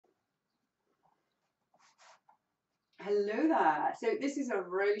Hello there. So this is a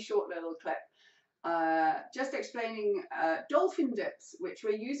really short little clip just explaining dolphin dips, which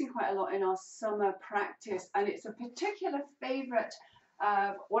we're using quite a lot in our summer practice, and it's a particular favourite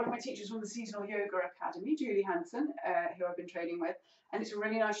of one of my teachers from the Seasonal Yoga Academy, Julie Hanson, who I've been training with, and it's a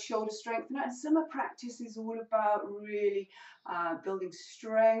really nice shoulder strengthener. And summer practice is all about really building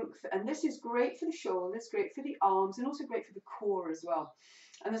strength, and this is great for the shoulders, great for the arms, and also great for the core as well.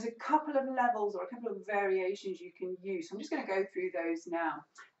 And there's a couple of levels or a couple of variations you can use. So I'm just going to go through those now.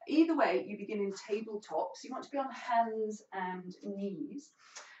 Either way, you begin in tabletop, so you want to be on hands and knees.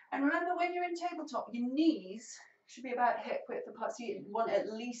 And remember, when you're in tabletop, your knees should be about hip width apart, so you want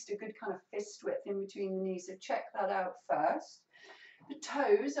at least a good kind of fist width in between the knees, so check that out first. The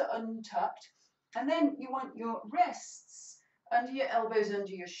toes are untucked, and then you want your wrists under your elbows,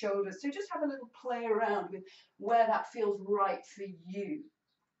 under your shoulders, so just have a little play around with where that feels right for you.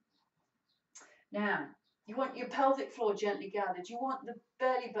 Now, you want your pelvic floor gently gathered. You want the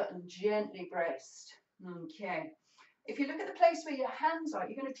belly button gently braced. Okay. If you look at the place where your hands are,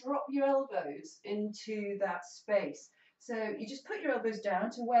 you're going to drop your elbows into that space. So you just put your elbows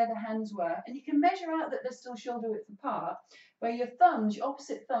down to where the hands were, and you can measure out that they're still shoulder width apart, where your thumbs, your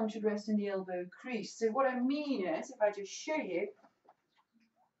opposite thumb should rest in the elbow crease. So what I mean is, if I just show you,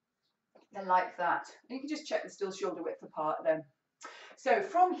 they're like that. And you can just check they're still shoulder width apart then. So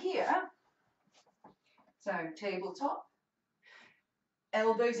from here, so tabletop,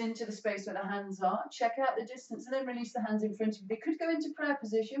 elbows into the space where the hands are, check out the distance and then release the hands in front of you. They could go into prayer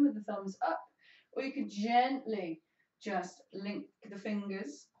position with the thumbs up, or you could gently just link the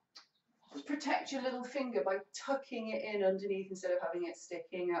fingers. Just protect your little finger by tucking it in underneath instead of having it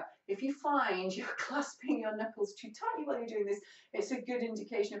sticking up. If you find you're clasping your knuckles too tightly while you're doing this, it's a good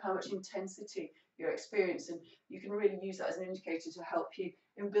indication of how much intensity you're experiencing. You can really use that as an indicator to help you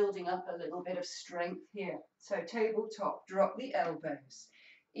in building up a little bit of strength here. So tabletop, drop the elbows.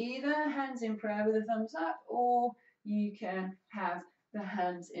 Either hands in prayer with the thumbs up, or you can have the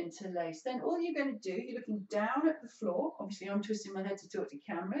hands interlaced. Then all you're going to do, you're looking down at the floor. Obviously, I'm twisting my head to talk to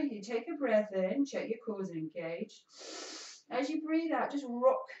camera. You take a breath in, check your cores are engaged. As you breathe out, just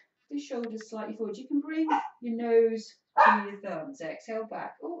rock the shoulders slightly forward. You can bring your nose to your thumbs. Exhale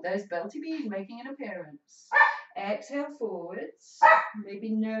back. Oh, there's Beltie B making an appearance. Exhale forwards.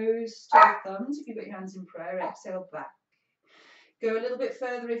 Maybe nose to the thumbs if you've got your hands in prayer. Exhale back. Go a little bit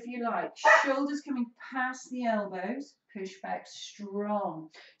further if you like. Shoulders coming past the elbows. Push back strong.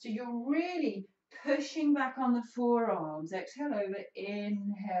 So you're really pushing back on the forearms. Exhale over,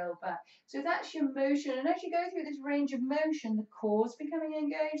 inhale back. So that's your motion. And as you go through this range of motion, the core's becoming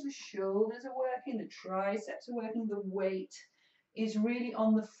engaged, the shoulders are working, the triceps are working, the weight is really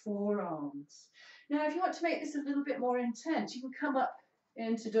on the forearms. Now, if you want to make this a little bit more intense, you can come up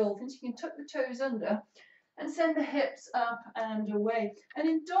into dolphins. You can tuck the toes under and send the hips up and away. And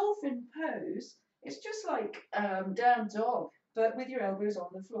in dolphin pose, it's just like down dog, but with your elbows on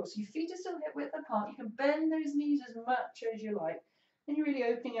the floor. So your feet are still hip width apart. You can bend those knees as much as you like. And you're really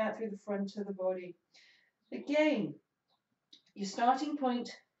opening out through the front of the body. Again, your starting point,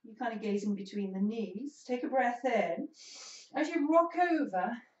 you're kind of gazing between the knees. Take a breath in. As you rock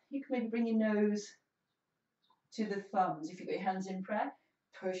over, you can maybe bring your nose to the thumbs. If you've got your hands in prayer,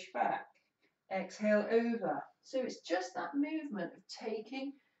 push back. Exhale over. So it's just that movement of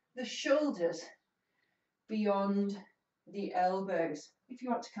taking the shoulders beyond the elbows. If you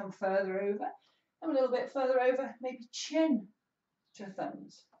want to come further over, come a little bit further over, maybe chin to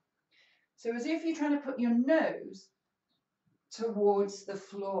thumbs. So as if you're trying to put your nose towards the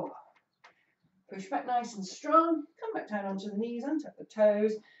floor. Push back nice and strong. Come back down onto the knees, untuck the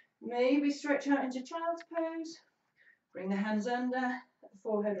toes. Maybe stretch out into child's pose. Bring the hands under, let the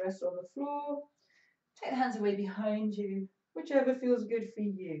forehead rest on the floor. Take the hands away behind you, whichever feels good for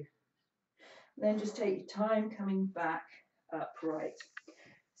you. Then just take your time coming back upright.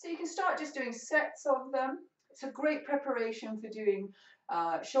 So you can start just doing sets of them. It's a great preparation for doing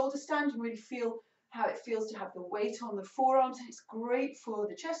shoulder stand. You can really feel how it feels to have the weight on the forearms. It's great for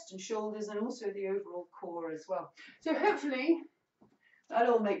the chest and shoulders and also the overall core as well. So hopefully that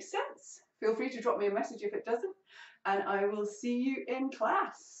all makes sense. Feel free to drop me a message if it doesn't, and I will see you in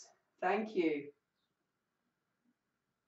class. Thank you.